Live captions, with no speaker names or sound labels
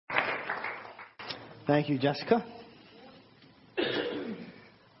Thank you, Jessica.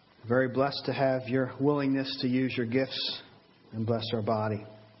 Very blessed to have your willingness to use your gifts and bless our body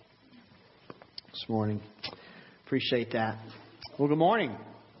this morning. Appreciate that. Well, good morning.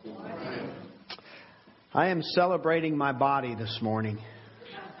 Good morning. I am celebrating my body this morning.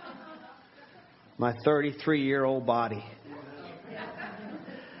 My 33-year-old body.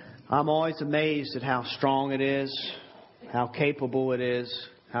 I'm always amazed at how strong it is, how capable it is,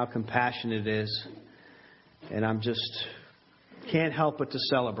 how compassionate it is. And I'm just can't help but to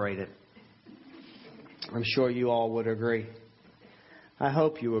celebrate it. I'm sure you all would agree. I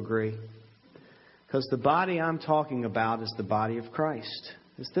hope you agree. Because the body I'm talking about is the body of Christ.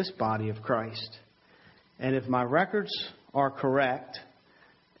 It's this body of Christ. And if my records are correct,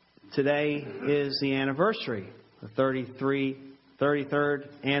 today is the anniversary, the 33rd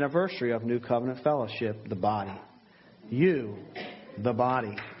anniversary of New Covenant Fellowship, the body. You, the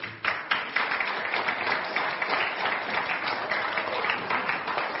body.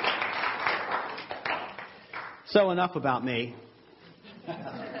 So enough about me.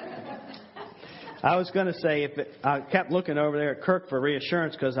 I was going to say, I kept looking over there at Kirk for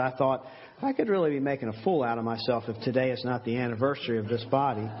reassurance because I thought I could really be making a fool out of myself if today is not the anniversary of this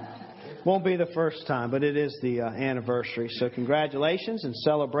body. Won't be the first time, but it is the anniversary. So congratulations and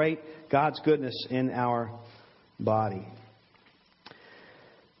celebrate God's goodness in our body.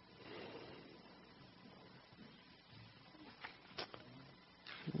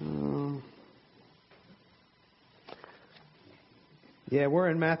 Yeah, we're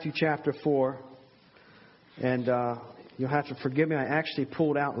in Matthew chapter 4. And you'll have to forgive me. I actually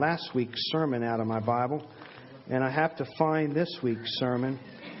pulled out last week's sermon out of my Bible. And I have to find this week's sermon.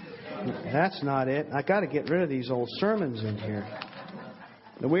 That's not it. I got to get rid of these old sermons in here.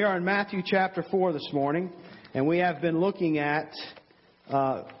 We are in Matthew chapter 4 this morning. And we have been looking at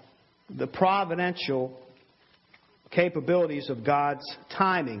the providential capabilities of God's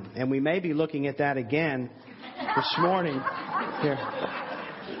timing. And we may be looking at that again this morning. Here.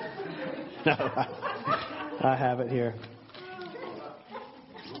 No, I have it here.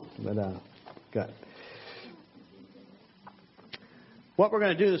 But good. What we're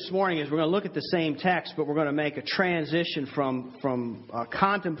going to do this morning is we're going to look at the same text, but we're going to make a transition from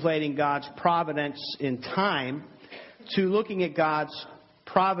contemplating God's providence in time to looking at God's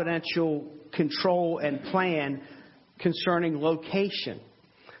providential control and plan concerning location.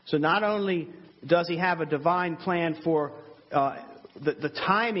 So not only does He have a divine plan for the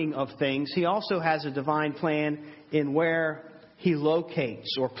timing of things, He also has a divine plan in where He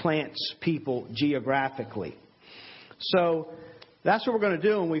locates or plants people geographically. So that's what we're going to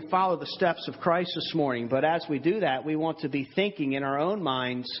do when we follow the steps of Christ this morning. But as we do that, we want to be thinking in our own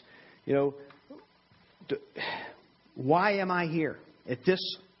minds, why am I here at this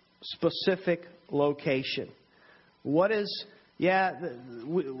specific location? What is...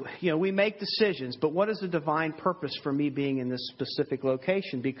 we make decisions, but what is the divine purpose for me being in this specific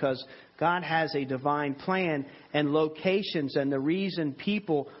location? Because God has a divine plan, and locations and the reason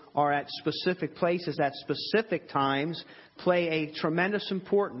people are at specific places at specific times play a tremendous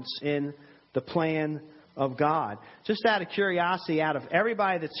importance in the plan of God. Just out of curiosity, out of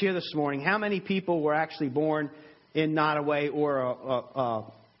everybody that's here this morning, how many people were actually born in Nottoway or a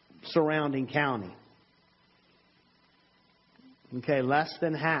surrounding county? Okay, less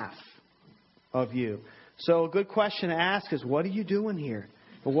than half of you. So a good question to ask is, what are you doing here?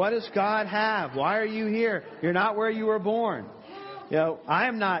 What does God have? Why are you here? You're not where you were born. I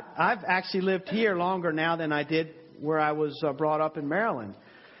am not. I've actually lived here longer now than I did where I was brought up in Maryland.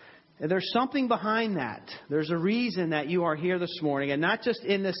 And there's something behind that. There's a reason that you are here this morning, and not just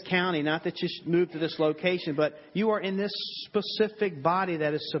in this county, not that you moved to this location, but you are in this specific body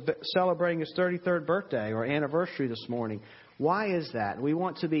that is celebrating its 33rd birthday or anniversary this morning. Why is that? We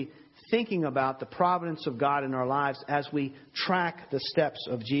want to be thinking about the providence of God in our lives as we track the steps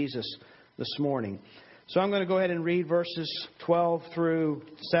of Jesus this morning. So I'm going to go ahead and read verses 12 through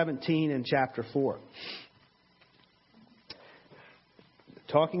 17 in chapter 4.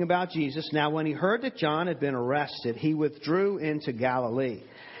 Talking about Jesus. Now when He heard that John had been arrested, He withdrew into Galilee.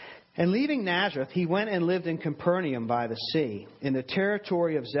 And leaving Nazareth, He went and lived in Capernaum by the sea, in the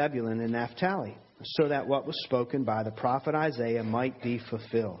territory of Zebulun and Naphtali, so that what was spoken by the prophet Isaiah might be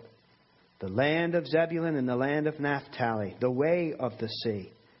fulfilled. The land of Zebulun and the land of Naphtali, the way of the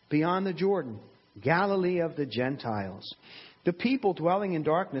sea, beyond the Jordan, Galilee of the Gentiles. The people dwelling in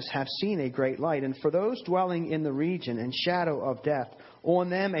darkness have seen a great light, and for those dwelling in the region and shadow of death,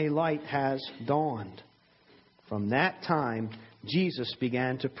 on them a light has dawned. From that time, Jesus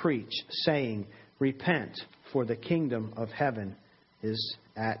began to preach, saying, "Repent, for the kingdom of heaven is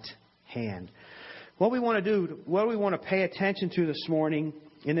at hand." what we want to pay attention to this morning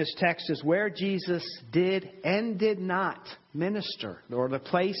in this text is where Jesus did and did not minister, or the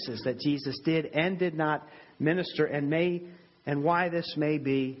places that Jesus did and did not minister, and why this may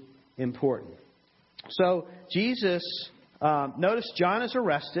be important. So Jesus, notice John is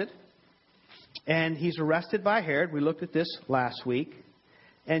arrested, and he's arrested by Herod. We looked at this last week.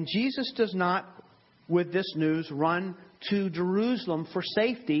 And Jesus does not, with this news, run to Jerusalem for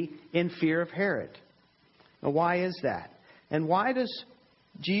safety in fear of Herod. Now, why is that? And why does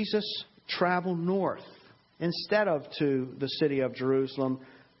Jesus travel north instead of to the city of Jerusalem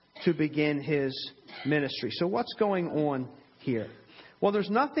to begin his ministry? So what's going on here? Well, there's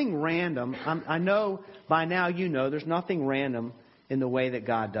nothing random. I know by now you know there's nothing random in the way that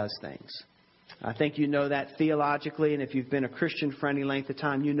God does things. I think you know that theologically, and if you've been a Christian for any length of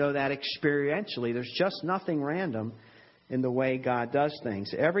time, you know that experientially. There's just nothing random in the way God does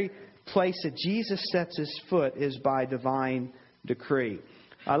things. Every place that Jesus sets his foot is by divine decree.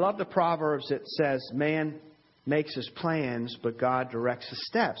 I love the Proverbs that says, man makes his plans, but God directs his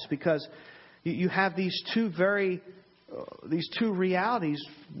steps. Because you have these two realities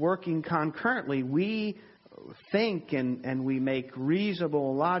working concurrently. We think and we make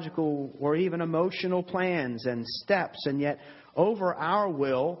reasonable, logical, or even emotional plans and steps, and yet over our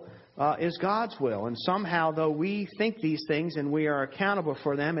will is God's will. And somehow, though we think these things and we are accountable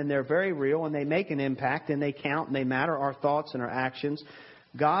for them, and they're very real and they make an impact and they count and they matter, our thoughts and our actions,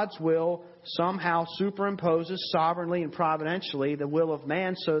 God's will somehow superimposes sovereignly and providentially the will of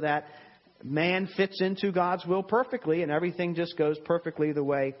man, so that man fits into God's will perfectly, and everything just goes perfectly the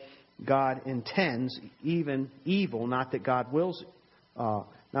way God intends, even evil. Not that God wills,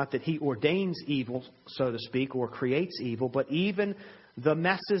 not that He ordains evil, so to speak, or creates evil, but even the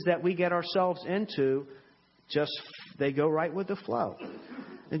messes that we get ourselves into, they go right with the flow.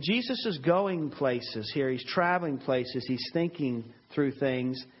 And Jesus is going places here. He's traveling places. He's thinking through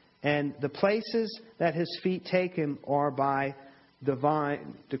things. And the places that His feet take Him are by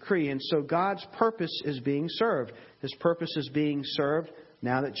divine decree. And so God's purpose is being served. His purpose is being served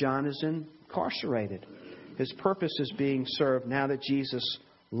now that John is incarcerated. His purpose is being served now that Jesus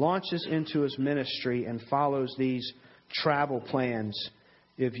launches into His ministry and follows these travel plans,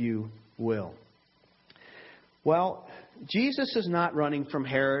 if you will. Well, Jesus is not running from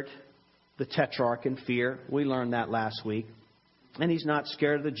Herod, the Tetrarch, in fear. We learned that last week. And He's not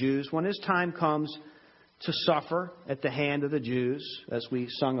scared of the Jews. When His time comes to suffer at the hand of the Jews, as we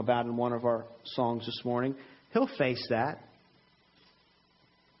sung about in one of our songs this morning, He'll face that.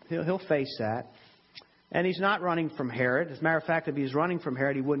 He'll face that. And He's not running from Herod. As a matter of fact, if He's running from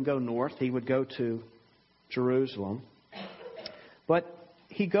Herod, He wouldn't go north. He would go to Jerusalem. But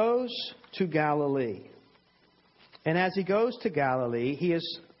He goes to Galilee. And as He goes to Galilee, He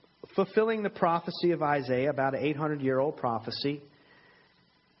is fulfilling the prophecy of Isaiah, about an 800-year-old prophecy.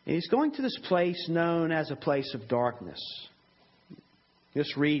 And He's going to this place known as a place of darkness,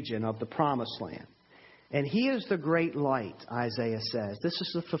 this region of the Promised Land. And He is the great light, Isaiah says. This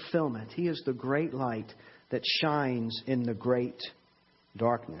is the fulfillment. He is the great light that shines in the great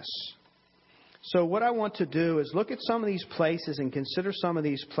darkness. So what I want to do is look at some of these places and consider some of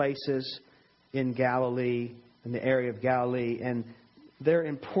these places in Galilee, in the area of Galilee, and their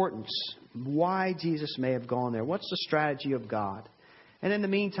importance, why Jesus may have gone there. What's the strategy of God? And in the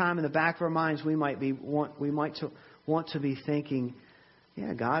meantime, in the back of our minds, we might want to be thinking,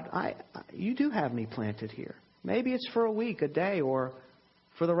 yeah, God, you do have me planted here. Maybe it's for a week, a day, or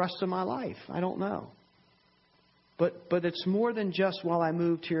for the rest of my life. I don't know. But it's more than just, well, I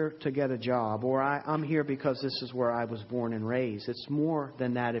moved here to get a job, or I'm here because this is where I was born and raised. It's more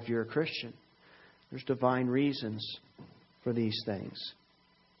than that if you're a Christian. There's divine reasons for these things.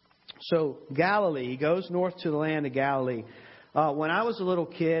 So Galilee, He goes north to the land of Galilee. When I was a little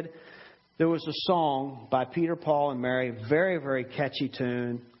kid, there was a song by Peter, Paul, and Mary, very, very catchy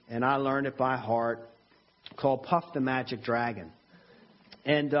tune, and I learned it by heart, called Puff the Magic Dragon.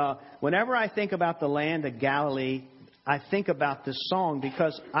 And whenever I think about the land of Galilee, I think about this song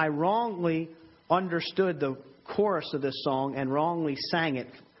because I wrongly understood the chorus of this song and wrongly sang it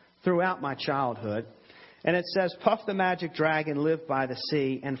throughout my childhood. And it says, Puff the Magic Dragon lived by the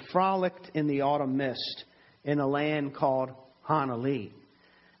sea and frolicked in the autumn mist in a land called Honolulu.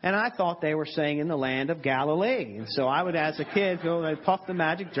 And I thought they were saying in the land of Galilee. And so I would, as a kid, go, Puff the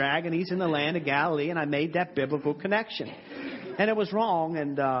Magic Dragon, he's in the land of Galilee. And I made that biblical connection. And it was wrong.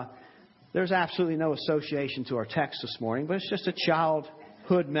 And there's absolutely no association to our text this morning. But it's just a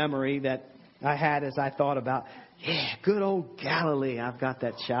childhood memory that I had as I thought about, good old Galilee. I've got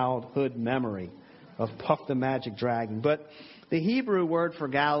that childhood memory of Puff the Magic Dragon. But The Hebrew word for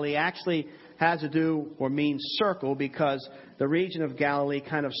Galilee actually has to do or means circle, because the region of Galilee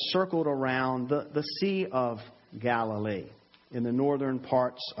kind of circled around the Sea of Galilee in the northern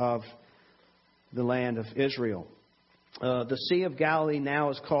parts of the land of Israel. The Sea of Galilee now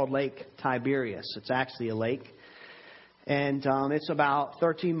is called Lake Tiberias. It's actually a lake. And it's about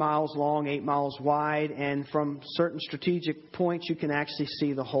 13 miles long, 8 miles wide. And from certain strategic points, you can actually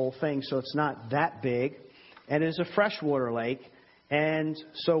see the whole thing. So it's not that big. And it is a freshwater lake. And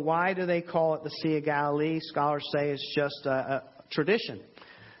so why do they call it the Sea of Galilee? Scholars say it's just a tradition.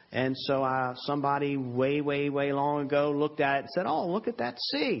 And so somebody way, way, way long ago looked at it and said, oh, look at that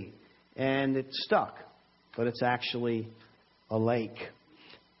sea. And it stuck. But it's actually a lake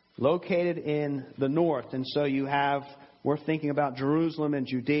located in the north. And so we're thinking about Jerusalem and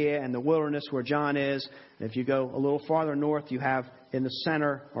Judea and the wilderness where John is. And if you go a little farther north, you have in the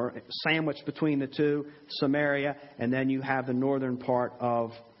center, or sandwiched between the two, Samaria. And then you have the northern part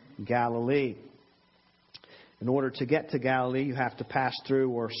of Galilee. In order to get to Galilee, you have to pass through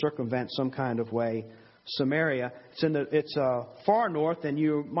or circumvent some kind of way Samaria. It's far north, and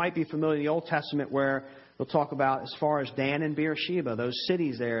you might be familiar in the Old Testament where we'll talk about as far as Dan and Beersheba, those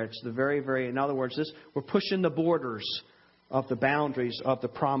cities there. It's the very, very, in other words, we're pushing the borders of the boundaries of the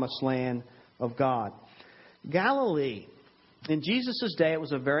promised land of God. Galilee, in Jesus' day, it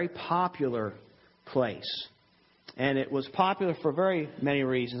was a very popular place. And it was popular for very many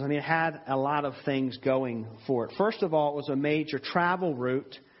reasons. I mean, it had a lot of things going for it. First of all, it was a major travel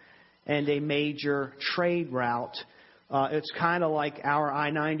route and a major trade route. It's kind of like our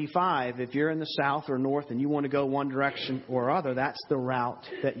I-95. If you're in the south or north and you want to go one direction or other, that's the route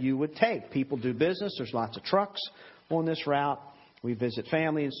that you would take. People do business. There's lots of trucks on this route. We visit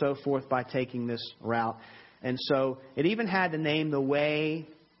family and so forth by taking this route. And so it even had the name the Way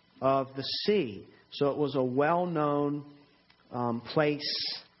of the Sea. So it was a well-known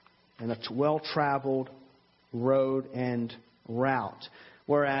place and a well-traveled road and route.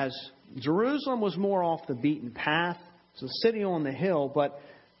 Whereas Jerusalem was more off the beaten path. It's a city on the hill, but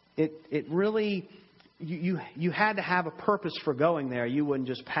it really, you had to have a purpose for going there. You wouldn't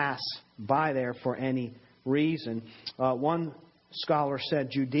just pass by there for any reason. One scholar said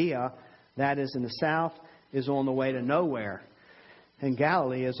Judea, that is in the south, is on the way to nowhere. And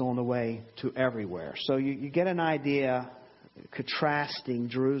Galilee is on the way to everywhere. So you get an idea contrasting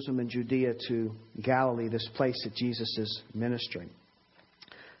Jerusalem and Judea to Galilee, this place that Jesus is ministering.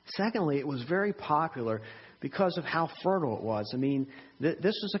 Secondly, it was very popular because of how fertile it was. I mean, this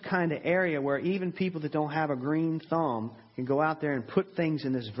is a kind of area where even people that don't have a green thumb can go out there and put things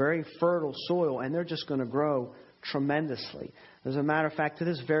in this very fertile soil, and they're just going to grow tremendously. As a matter of fact, to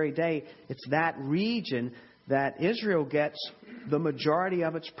this very day, it's that region that Israel gets the majority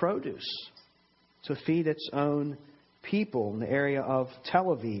of its produce to feed its own people in the area of Tel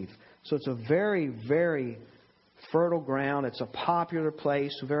Aviv. So it's a very, very fertile ground. It's a popular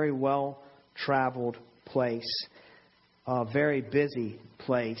place, a very well-traveled place, a very busy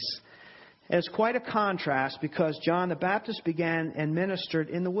place. And it's quite a contrast because John the Baptist began and ministered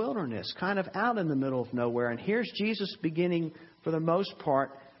in the wilderness, kind of out in the middle of nowhere. And here's Jesus beginning, for the most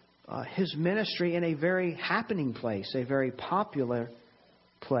part, his ministry in a very happening place, a very popular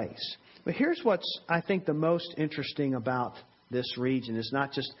place. But here's what's, I think, the most interesting about this region. It's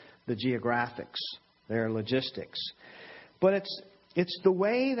not just the geographics, their logistics, but it's the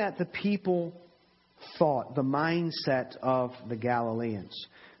way that the people thought, the mindset of the Galileans.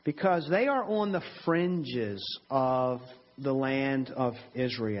 Because they are on the fringes of the land of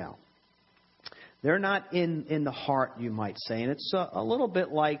Israel. They're not in the heart, you might say. And it's a little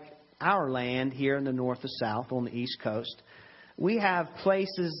bit like our land here in the north and south on the East Coast. We have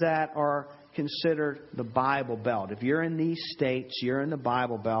places that are considered the Bible Belt. If you're in these states, you're in the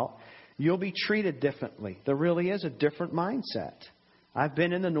Bible Belt, you'll be treated differently. There really is a different mindset. I've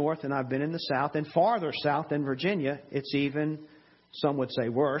been in the north and I've been in the south, and farther south in Virginia, it's even, some would say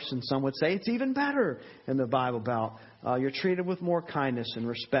worse, and some would say it's even better in the Bible Belt. You're treated with more kindness and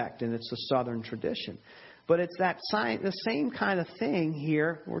respect, and it's the Southern tradition. But it's the same kind of thing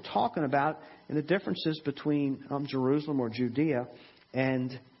here we're talking about in the differences between Jerusalem or Judea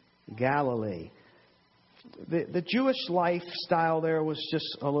and Galilee. The Jewish lifestyle there was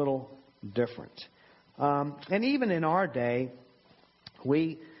just a little different. And even in our day,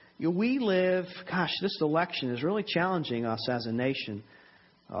 we live, this election is really challenging us as a nation.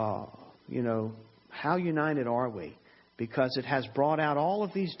 How united are we? Because it has brought out all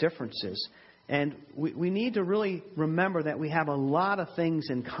of these differences. And we need to really remember that we have a lot of things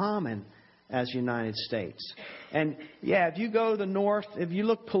in common as United States. And, if you go to the north, if you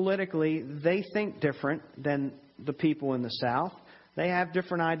look politically, they think different than the people in the South. They have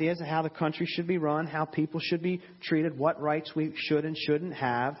different ideas of how the country should be run, how people should be treated, what rights we should and shouldn't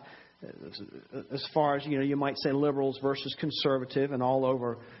have. As far as, you might say liberals versus conservative and all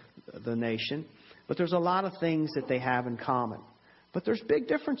over the nation. But there's a lot of things that they have in common. But there's big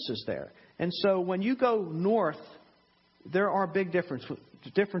differences there. And so when you go north, there are big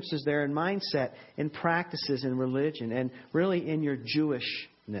differences there in mindset, in practices, in religion, and really in your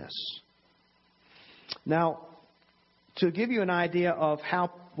Jewishness. Now, to give you an idea of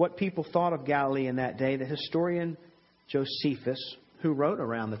what people thought of Galilee in that day, the historian Josephus, who wrote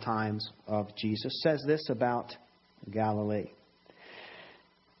around the times of Jesus, says this about Galilee.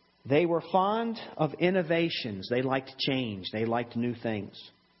 They were fond of innovations. They liked change. They liked new things.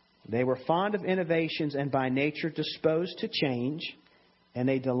 They were fond of innovations and by nature disposed to change, and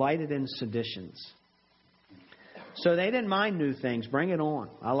they delighted in seditions. So they didn't mind new things. Bring it on.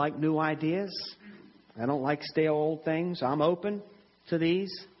 I like new ideas. I don't like stale old things. I'm open to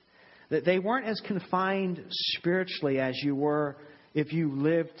these. That they weren't as confined spiritually as you were if you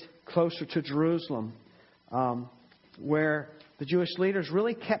lived closer to Jerusalem, where the Jewish leaders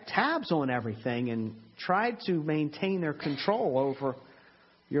really kept tabs on everything and tried to maintain their control over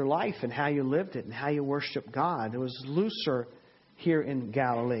your life and how you lived it and how you worshiped God. It was looser here in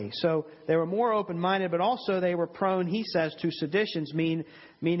Galilee. So they were more open-minded, but also they were prone, he says, to seditions,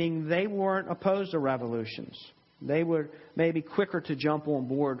 meaning they weren't opposed to revolutions. They were maybe quicker to jump on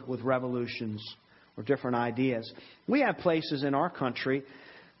board with revolutions or different ideas. We have places in our country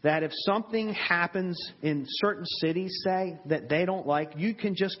that if something happens in certain cities, say, that they don't like, you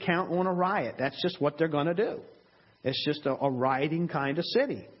can just count on a riot. That's just what they're going to do. It's just a rioting kind of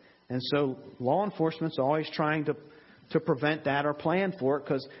city. And so law enforcement's always trying to prevent that or plan for it,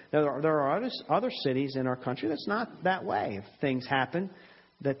 because there are other cities in our country that's not that way. If things happen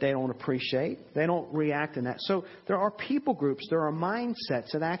that they don't appreciate, they don't react in that. So there are people groups, there are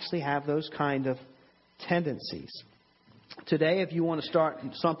mindsets that actually have those kind of tendencies. Today, if you want to start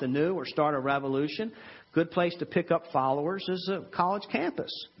something new or start a revolution, good place to pick up followers is a college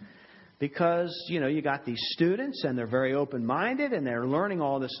campus. Because, you got these students and they're very open-minded and they're learning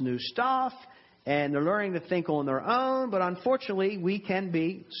all this new stuff and they're learning to think on their own. But unfortunately, we can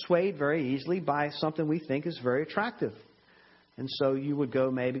be swayed very easily by something we think is very attractive. And so you would go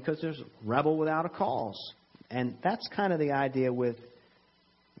maybe because there's a rebel without a cause. And that's kind of the idea with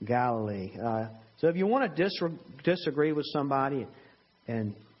Galilee. So if you want to disagree with somebody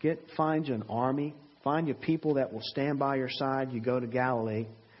and find you an army, find you people that will stand by your side, you go to Galilee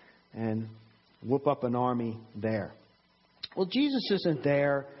and whoop up an army there. Well, Jesus isn't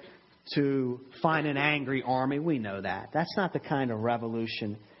there to find an angry army. We know that. That's not the kind of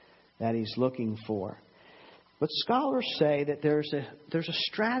revolution that he's looking for. But scholars say that there's a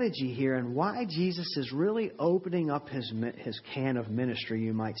strategy here in why Jesus is really opening up his can of ministry,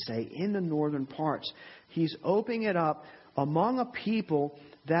 you might say, in the northern parts. He's opening it up among a people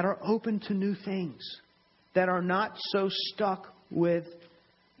that are open to new things, that are not so stuck with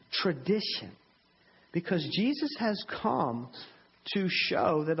tradition. Because Jesus has come to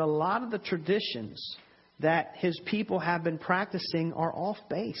show that a lot of the traditions that his people have been practicing are off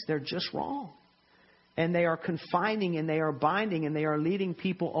base. They're just wrong. And they are confining and they are binding and they are leading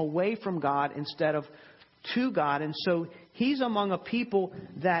people away from God instead of to God. And so he's among a people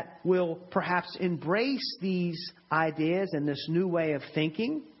that will perhaps embrace these ideas and this new way of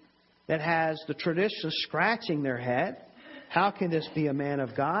thinking that has the tradition scratching their head. How can this be a man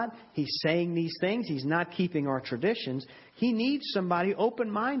of God? He's saying these things. He's not keeping our traditions. He needs somebody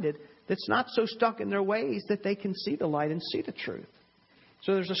open-minded that's not so stuck in their ways that they can see the light and see the truth.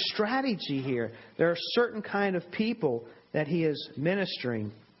 So there's a strategy here. There are certain kind of people that he is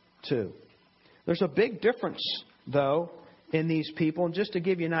ministering to. There's a big difference, though, in these people. And just to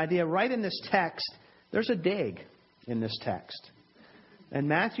give you an idea, right in this text, there's a dig in this text. And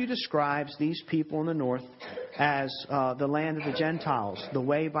Matthew describes these people in the north as the land of the Gentiles, the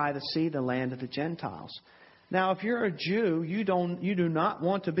way by the sea, the land of the Gentiles. Now, if you're a Jew, you do not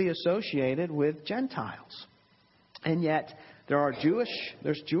want to be associated with Gentiles. And yet,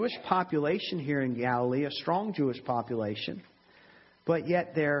 there's Jewish population here in Galilee, a strong Jewish population, but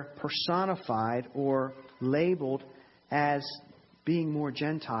yet they're personified or labeled as being more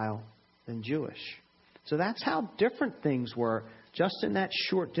Gentile than Jewish. So that's how different things were just in that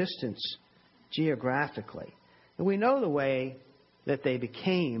short distance geographically. And we know the way that they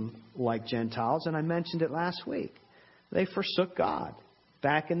became like Gentiles, and I mentioned it last week. They forsook God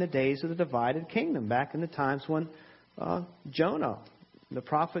back in the days of the divided kingdom, back in the times when Jonah, the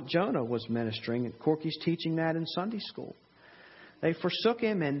prophet Jonah, was ministering. And Corky's teaching that in Sunday school. They forsook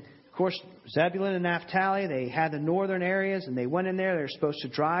him, and of course, Zebulun and Naphtali, they had the northern areas, and they went in there. They were supposed to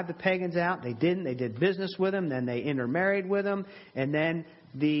drive the pagans out. They didn't. They did business with them. Then they intermarried with them. And then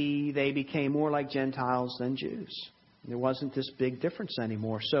they became more like Gentiles than Jews. There wasn't this big difference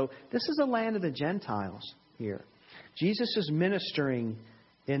anymore. So this is a land of the Gentiles here. Jesus is ministering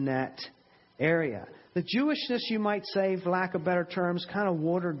in that area. The Jewishness, you might say, for lack of better terms, kind of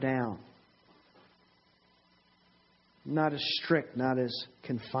watered down. Not as strict, not as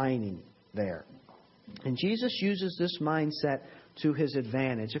confining there. And Jesus uses this mindset to His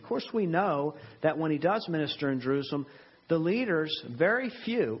advantage. Of course, we know that when He does minister in Jerusalem, the leaders, very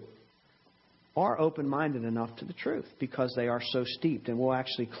few, are open-minded enough to the truth because they are so steeped. And we'll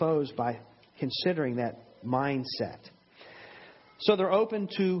actually close by considering that mindset. So they're open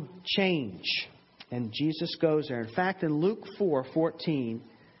to change. And Jesus goes there. In fact, in Luke 4:14,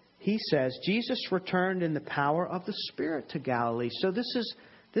 He says, Jesus returned in the power of the Spirit to Galilee. So this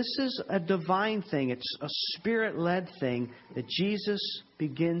is a divine thing. It's a Spirit-led thing that Jesus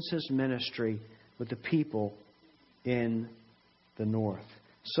begins His ministry with the people in the north.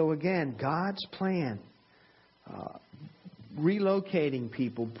 So again, God's plan, relocating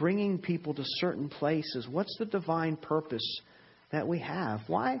people, bringing people to certain places. What's the divine purpose that we have?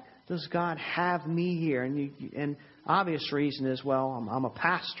 Why does God have me here? And obvious reason is, well, I'm a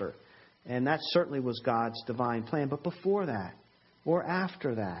pastor. And that certainly was God's divine plan. But before that, or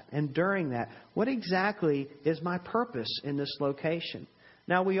after that, and during that, what exactly is my purpose in this location?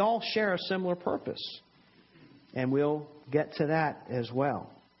 Now, we all share a similar purpose. And we'll get to that as well.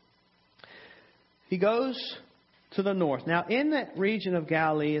 He goes to the north. Now, in that region of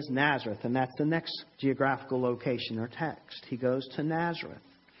Galilee is Nazareth, and that's the next geographical location or text. He goes to Nazareth.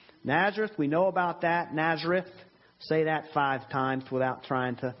 Nazareth, we know about that. Nazareth, say that 5 times without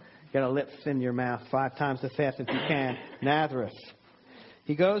trying to get a lip in your mouth. 5 times as fast as you can. Nazareth.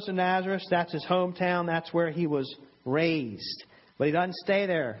 He goes to Nazareth. That's his hometown. That's where he was raised. But he doesn't stay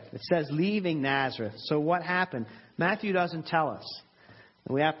there. It says leaving Nazareth. So what happened? Matthew doesn't tell us.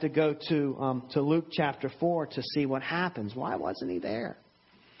 We have to go to Luke chapter 4 to see what happens. Why wasn't he there?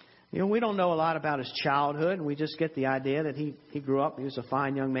 You know, we don't know a lot about his childhood. And we just get the idea that he grew up. He was a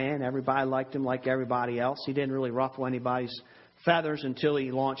fine young man. Everybody liked him like everybody else. He didn't really ruffle anybody's feathers until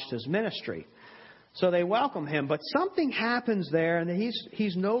he launched his ministry. So they welcome him. But something happens there, and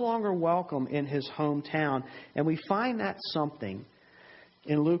he's no longer welcome in his hometown. And we find that something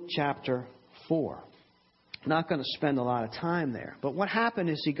in Luke chapter 4. I'm not going to spend a lot of time there. But what happened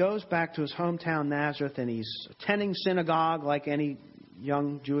is he goes back to his hometown Nazareth, and he's attending synagogue like any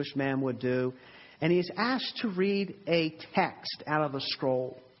young Jewish man would do. And he's asked to read a text out of a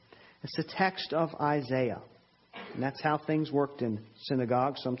scroll. It's the text of Isaiah. And that's how things worked in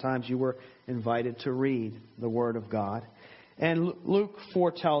synagogues. Sometimes you were invited to read the Word of God. And Luke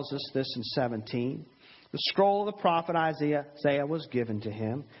 4 tells us this in 17. The scroll of the prophet Isaiah was given to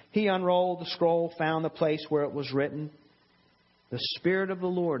him. He unrolled the scroll, found the place where it was written, "The Spirit of the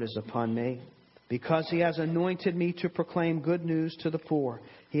Lord is upon me, because He has anointed me to proclaim good news to the poor.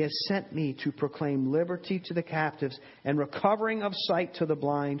 He has sent me to proclaim liberty to the captives and recovering of sight to the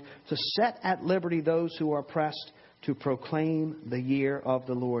blind, to set at liberty those who are oppressed, to proclaim the year of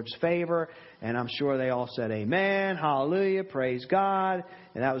the Lord's favor." And I'm sure they all said amen, hallelujah, praise God.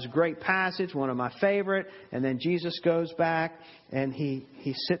 And that was a great passage, one of my favorite. And then Jesus goes back and he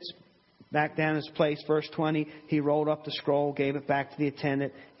sits back down in his place. Verse 20, he rolled up the scroll, gave it back to the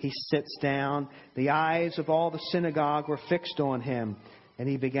attendant. He sits down. The eyes of all the synagogue were fixed on him. And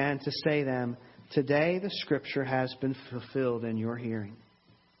he began to say to them, "Today the scripture has been fulfilled in your hearing."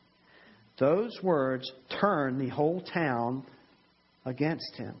 Those words turn the whole town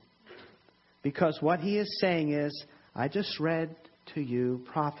against him. Because what he is saying is, I just read to you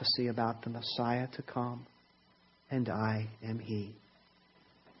prophecy about the Messiah to come, and I am He.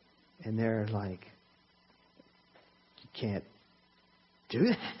 And they're like, you can't do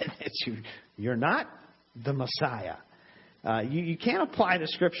that. You're not the Messiah. You can't apply the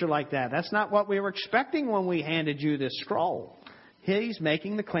Scripture like that. That's not what we were expecting when we handed you this scroll. He's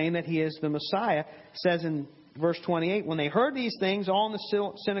making the claim that he is the Messiah. It says in verse 28, when they heard these things, all in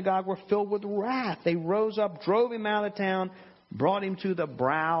the synagogue were filled with wrath. They rose up, drove him out of the town, brought him to the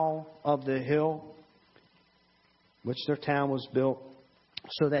brow of the hill, which their town was built,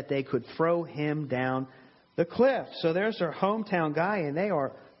 so that they could throw him down the cliff. So there's their hometown guy, and they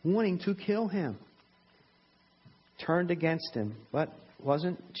are wanting to kill him. Turned against him. But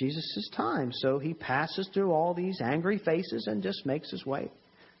wasn't Jesus' time. So he passes through all these angry faces and just makes his way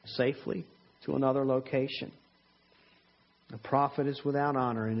safely to another location. The prophet is without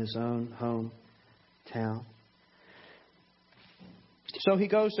honor in his own hometown. So he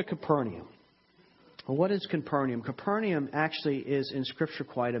goes to Capernaum. Well, what is Capernaum? Capernaum actually is in Scripture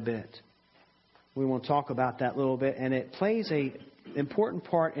quite a bit. We want to talk about that a little bit. And it plays an important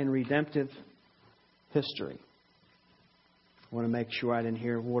part in redemptive history. I want to make sure I didn't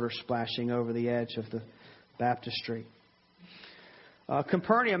hear water splashing over the edge of the baptistry.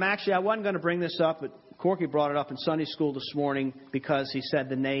 Capernaum, actually, I wasn't going to bring this up, but Corky brought it up in Sunday school this morning because he said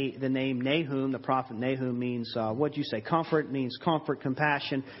the name Nahum, the prophet Nahum, means, what did you say? Comfort. It means comfort,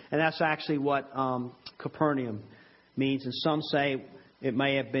 compassion. And that's actually what Capernaum means. And some say it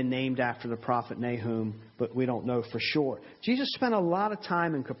may have been named after the prophet Nahum, but we don't know for sure. Jesus spent a lot of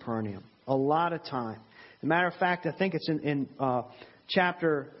time in Capernaum. A lot of time. As a matter of fact, I think it's in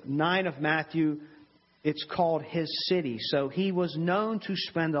chapter 9 of Matthew. It's called his city. So he was known to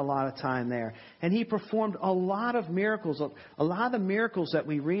spend a lot of time there. And he performed a lot of miracles. A lot of the miracles that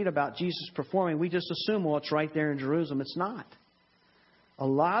we read about Jesus performing, we just assume, well, it's right there in Jerusalem. It's not. A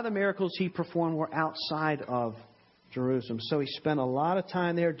lot of the miracles he performed were outside of Jerusalem. So he spent a lot of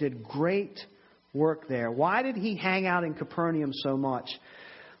time there, did great work there. Why did he hang out in Capernaum so much?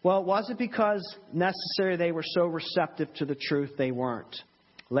 Well, was it because necessarily they were so receptive to the truth? They weren't.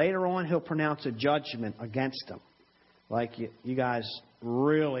 Later on, he'll pronounce a judgment against them. Like, you guys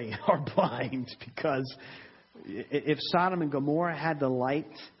really are blind, because if Sodom and Gomorrah had the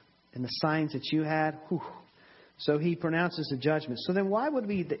light and the signs that you had, whew, so he pronounces a judgment. So then why would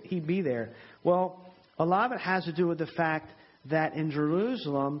he be there? Well, a lot of it has to do with the fact that in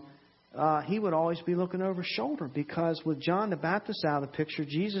Jerusalem, he would always be looking over his shoulder, because with John the Baptist out of the picture,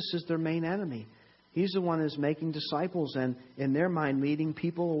 Jesus is their main enemy. He's the one who's making disciples and, in their mind, leading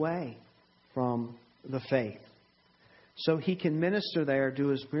people away from the faith. So he can minister there, do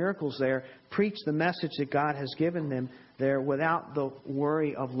his miracles there, preach the message that God has given them there without the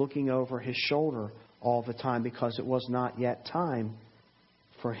worry of looking over his shoulder all the time, because it was not yet time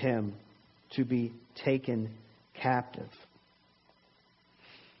for him to be taken captive.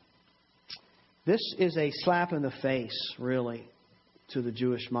 This is a slap in the face, really, to the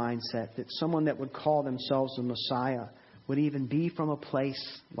Jewish mindset, that someone that would call themselves the Messiah would even be from a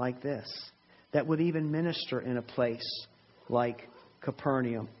place like this, that would even minister in a place like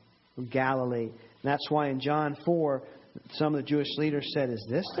Capernaum, Galilee. And that's why in John 4, some of the Jewish leaders said, "Is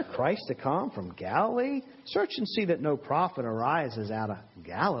this the Christ to come from Galilee? Search and see that no prophet arises out of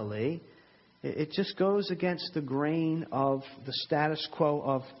Galilee." It just goes against the grain of the status quo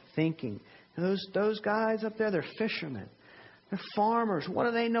of thinking. And those guys up there, they're fishermen. They're farmers. What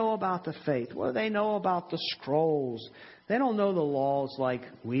do they know about the faith? What do they know about the scrolls? They don't know the laws like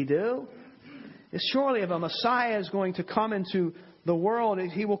we do. Surely if a Messiah is going to come into the world,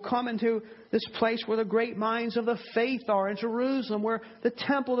 he will come into this place where the great minds of the faith are, in Jerusalem, where the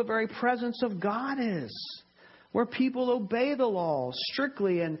temple, the very presence of God is, where people obey the laws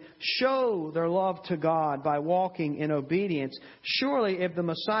strictly and show their love to God by walking in obedience. Surely if the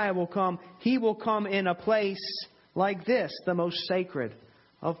Messiah will come, he will come in a place like this, the most sacred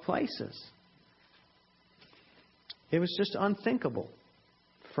of places. It was just unthinkable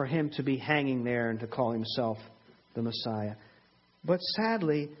for him to be hanging there and to call himself the Messiah. But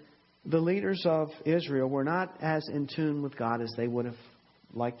sadly, the leaders of Israel were not as in tune with God as they would have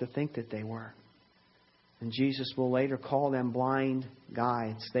liked to think that they were. And Jesus will later call them blind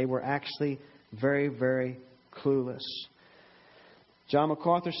guides. They were actually very, very clueless. John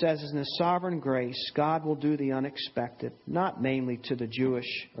MacArthur says, in His sovereign grace, God will do the unexpected, not mainly to the Jewish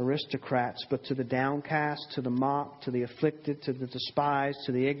aristocrats, but to the downcast, to the mocked, to the afflicted, to the despised,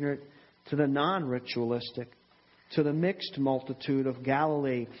 to the ignorant, to the non-ritualistic, to the mixed multitude of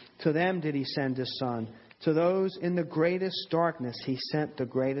Galilee. To them did He send His Son. To those in the greatest darkness He sent the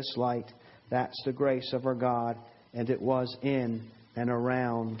greatest light. That's the grace of our God, and it was in and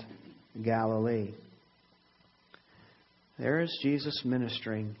around Galilee. There is Jesus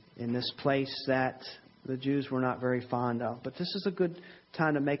ministering in this place that the Jews were not very fond of. But this is a good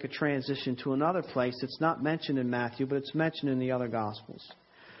time to make a transition to another place. It's not mentioned in Matthew, but it's mentioned in the other Gospels.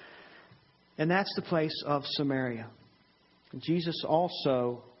 And that's the place of Samaria. Jesus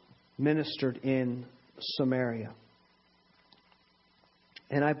also ministered in Samaria.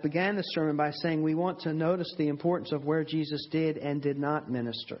 And I began this sermon by saying we want to notice the importance of where Jesus did and did not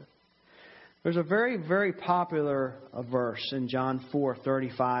minister. There's a very, very popular verse in John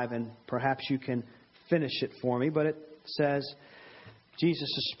 4:35, and perhaps you can finish it for me, but it says, Jesus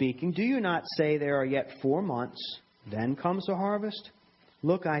is speaking, "Do you not say there are yet 4 months, then comes the harvest?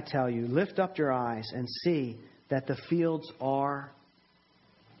 Look, I tell you, lift up your eyes and see that the fields are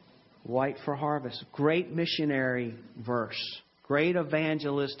white for harvest." Great missionary verse. Great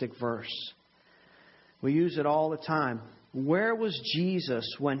evangelistic verse. We use it all the time. where was Jesus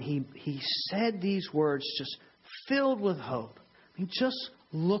when he said these words, just filled with hope? I mean, just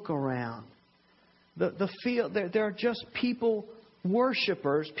look around. There are just people,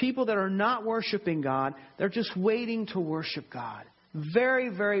 worshipers, people that are not worshiping God. They're just waiting to worship God. Very,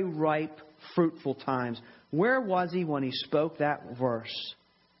 very ripe, fruitful times. Where was he when he spoke that verse?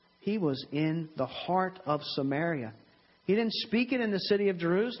 He was in the heart of Samaria. He didn't speak it in the city of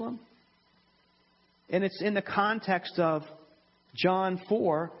Jerusalem. And it's in the context of John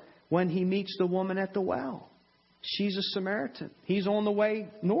 4 when he meets the woman at the well. She's a Samaritan. He's on the way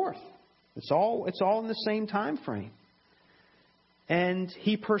north. It's all in the same time frame. And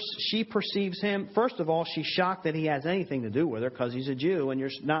she perceives him. First of all, she's shocked that he has anything to do with her because he's a Jew and you're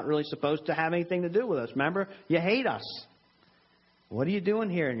not really supposed to have anything to do with us. Remember, you hate us. What are you doing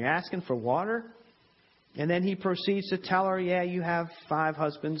here? And you're asking for water? And then he proceeds to tell her, yeah, you have 5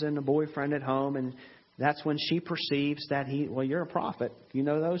 husbands and a boyfriend at home. And that's when she perceives that you're a prophet. You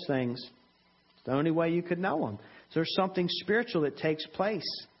know those things. It's the only way you could know them. So there's something spiritual that takes place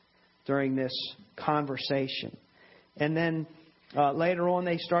during this conversation. And then later on,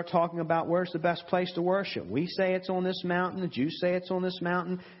 they start talking about where's the best place to worship. We say it's on this mountain. The Jews say it's on this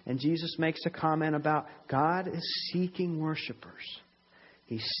mountain. And Jesus makes a comment about God is seeking worshipers.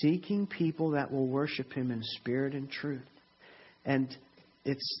 He's seeking people that will worship Him in spirit and truth. And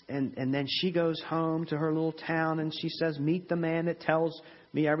then she goes home to her little town and she says, meet the man that tells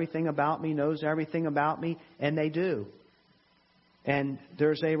me everything about me, knows everything about me. And they do. And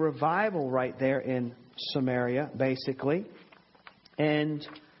there's a revival right there in Samaria, basically. And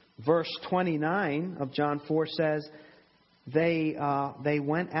verse 29 of John 4 says, they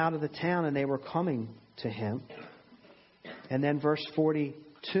went out of the town and they were coming to him. And then verse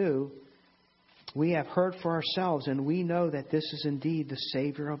 42, we have heard for ourselves and we know that this is indeed the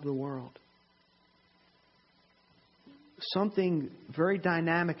Savior of the world. Something very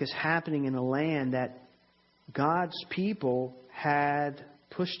dynamic is happening in a land that God's people had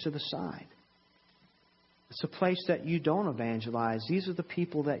pushed to the side. It's a place that you don't evangelize. These are the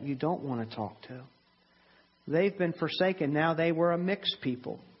people that you don't want to talk to. They've been forsaken. Now they were a mixed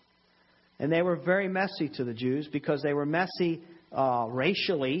people. And they were very messy to the Jews because they were messy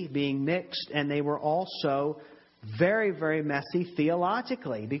racially, being mixed. And they were also very, very messy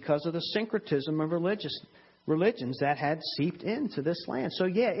theologically because of the syncretism of religions that had seeped into this land. So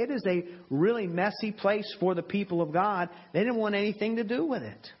yeah, it is a really messy place for the people of God. They didn't want anything to do with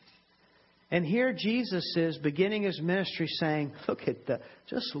it. And here Jesus is beginning His ministry saying,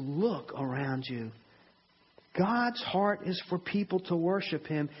 just look around you. God's heart is for people to worship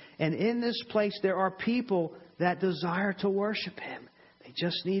Him. And in this place there are people that desire to worship Him. They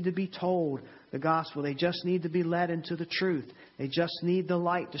just need to be told the gospel. They just need to be led into the truth. They just need the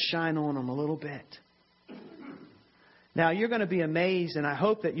light to shine on them a little bit. Now you're going to be amazed, and I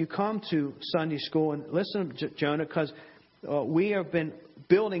hope that you come to Sunday school and listen to Jonah, because we have been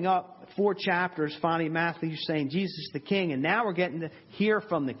building up 4 chapters, finally Matthew saying Jesus is the King, and now we're getting to hear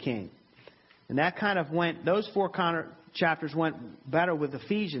from the King. And that kind of those 4 chapters went better with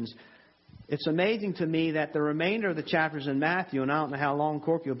Ephesians. It's amazing to me that the remainder of the chapters in Matthew, and I don't know how long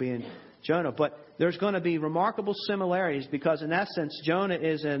Corky will be in Jonah, but there's going to be remarkable similarities because in essence, Jonah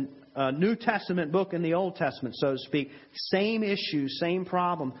is a New Testament book in the Old Testament, so to speak. Same issue, same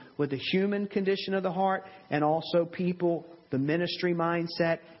problem with the human condition of the heart and also people, the ministry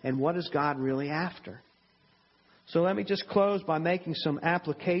mindset, and what is God really after. So let me just close by making some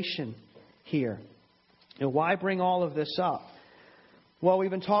application here. And why bring all of this up? Well,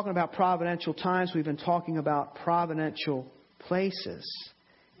 we've been talking about providential times. We've been talking about providential places.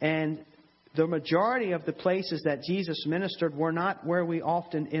 And the majority of the places that Jesus ministered were not where we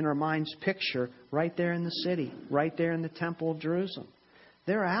often in our minds picture, right there in the city, right there in the Temple of Jerusalem.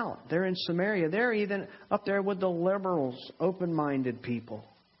 They're out. They're in Samaria. They're even up there with the liberals, open-minded people.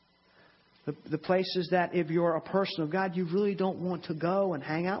 The places that if you're a person of God, you really don't want to go and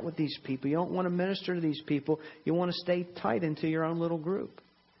hang out with these people. You don't want to minister to these people. You want to stay tight into your own little group.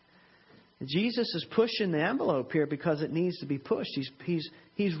 Jesus is pushing the envelope here because it needs to be pushed. He's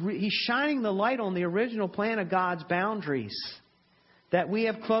shining the light on the original plan of God's boundaries that we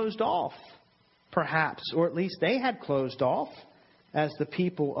have closed off, perhaps, or at least they had closed off as the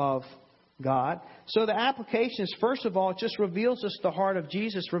people of God. So the application is, first of all, it just reveals us the heart of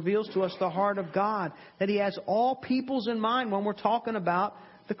Jesus, reveals to us the heart of God, that He has all peoples in mind when we're talking about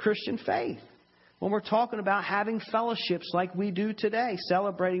the Christian faith. When we're talking about having fellowships like we do today,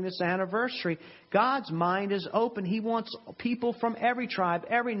 celebrating this anniversary, God's mind is open. He wants people from every tribe,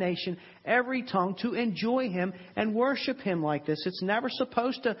 every nation, every tongue to enjoy Him and worship Him like this. It's never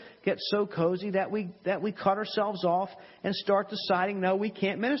supposed to get so cozy that we cut ourselves off and start deciding, no, we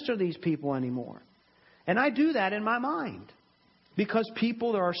can't minister to these people anymore. And I do that in my mind. Because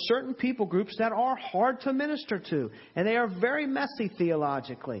there are certain people groups that are hard to minister to. And they are very messy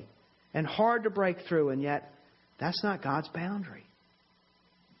theologically. And hard to break through. And yet, that's not God's boundary.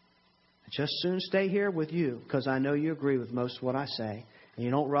 I just soon stay here with you. Because I know you agree with most of what I say. And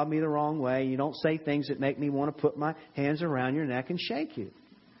you don't rub me the wrong way. You don't say things that make me want to put my hands around your neck and shake you.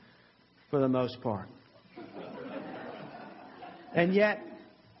 For the most part. And yet,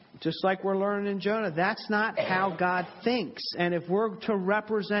 just like we're learning in Jonah, that's not how God thinks. And if we're to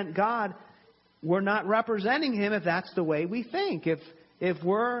represent God, we're not representing Him if that's the way we think. If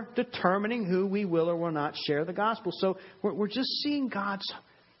we're determining who we will or will not share the gospel. So we're just seeing God's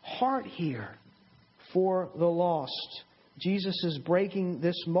heart here for the lost. Jesus is breaking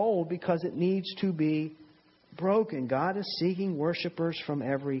this mold because it needs to be broken. God is seeking worshipers from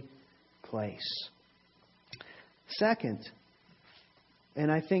every place. Second,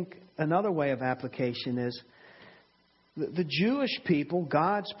 and I think another way of application is the Jewish people,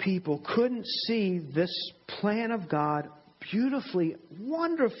 God's people, couldn't see this plan of God beautifully,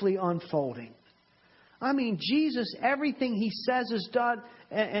 wonderfully unfolding. I mean, Jesus, everything He says is done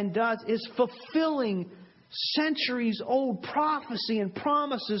and does is fulfilling centuries-old prophecy and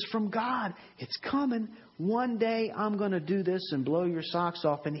promises from God. It's coming. One day I'm going to do this and blow your socks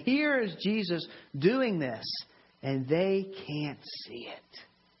off. And here is Jesus doing this. And they can't see it.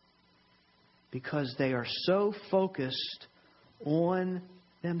 Because they are so focused on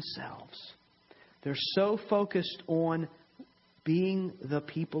themselves. They're so focused on being the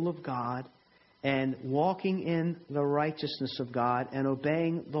people of God and walking in the righteousness of God and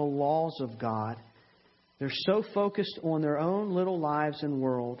obeying the laws of God. They're so focused on their own little lives and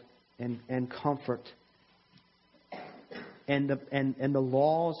world and comfort and the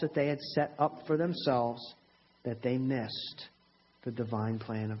laws that they had set up for themselves that they missed the divine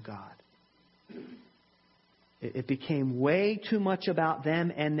plan of God. It became way too much about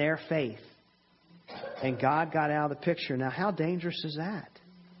them and their faith. And God got out of the picture. Now, how dangerous is that?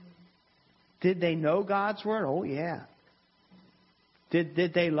 Did they know God's Word? Oh, yeah.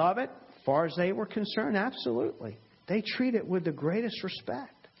 Did they love it? As far as they were concerned, absolutely. They treat it with the greatest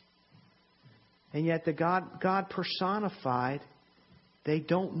respect. And yet the God personified, they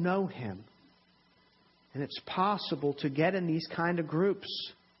don't know Him. And it's possible to get in these kind of groups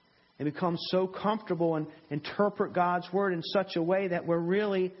and become so comfortable and interpret God's Word in such a way that we're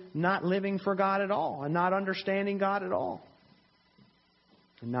really not living for God at all and not understanding God at all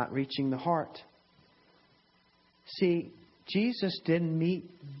and not reaching the heart. See, Jesus didn't meet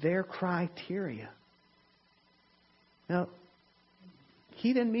their criteria. Now,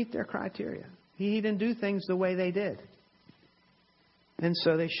 He didn't meet their criteria. He didn't do things the way they did. And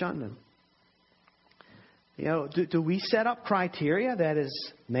so they shunned Him. You know, do we set up criteria that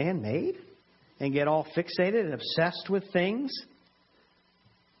is man-made and get all fixated and obsessed with things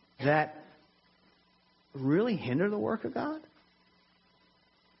that really hinder the work of God?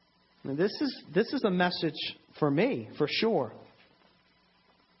 Now, this is a message for me, for sure.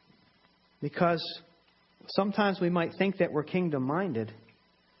 Because sometimes we might think that we're kingdom-minded,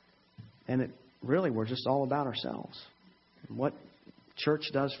 and we're just all about ourselves. What church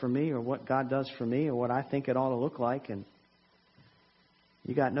does for me, or what God does for me, or what I think it ought to look like. And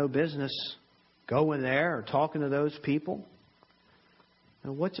you got no business going there or talking to those people.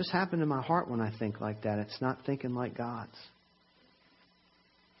 Now, what just happened to my heart when I think like that? It's not thinking like God's.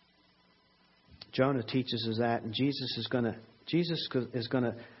 Jonah teaches us that, and Jesus is going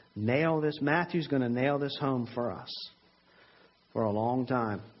to nail this. Matthew's going to nail this home for us for a long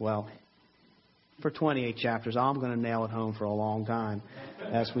time. Well, for 28 chapters, I'm going to nail it home for a long time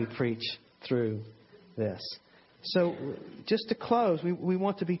as we preach through this. So, just to close, we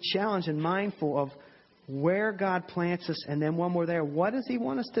want to be challenged and mindful of where God plants us, and then when we're there, what does He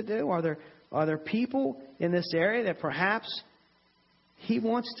want us to do? Are there people in this area that perhaps He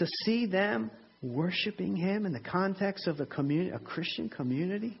wants to see them worshiping Him in the context of a Christian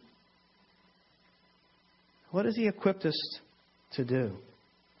community? What has He equipped us to do?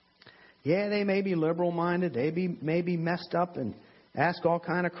 Yeah, they may be liberal-minded. They may be messed up and ask all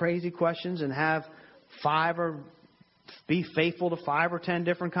kind of crazy questions and have be faithful to 5 or 10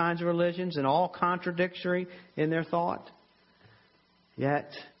 different kinds of religions and all contradictory in their thought. Yet,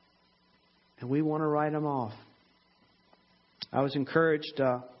 and we want to write them off. I was encouraged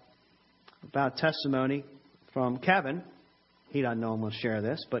about testimony from Kevin. He doesn't know I'm going to share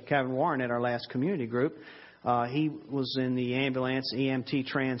this, but Kevin Warren at our last community group, he was in the ambulance, EMT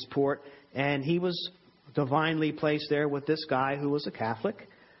transport, and he was divinely placed there with this guy who was a Catholic,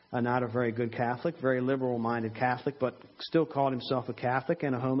 not a very good Catholic, very liberal-minded Catholic, but still called himself a Catholic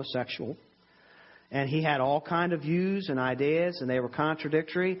and a homosexual. And he had all kind of views and ideas, and they were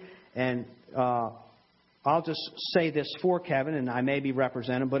contradictory. And I'll just say this for Kevin, and I may be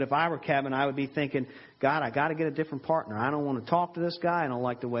representing him, but if I were Kevin, I would be thinking, God, I got to get a different partner. I don't want to talk to this guy. I don't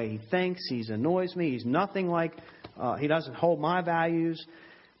like the way he thinks. He annoys me. He's nothing like, he doesn't hold my values.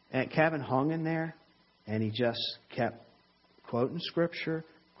 And Kevin hung in there, and he just kept quoting Scripture,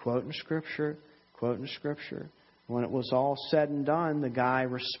 quoting Scripture, quoting Scripture. When it was all said and done, the guy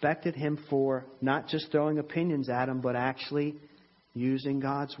respected him for not just throwing opinions at him, but actually using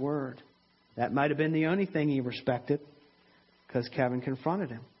God's Word. That might have been the only thing he respected, because Kevin confronted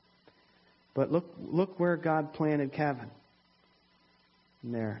him. But look where God planted Kevin.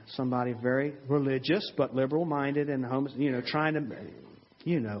 And there, somebody very religious but liberal-minded and trying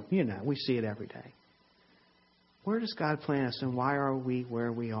to, we see it every day. Where does God plant us, and why are we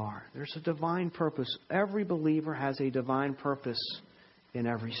where we are? There's a divine purpose. Every believer has a divine purpose in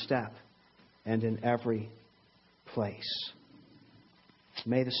every step and in every place.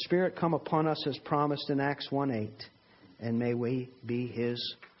 May the Spirit come upon us as promised in Acts 1:8, and may we be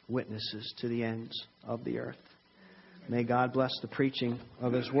His witnesses to the ends of the earth. May God bless the preaching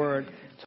of His Word.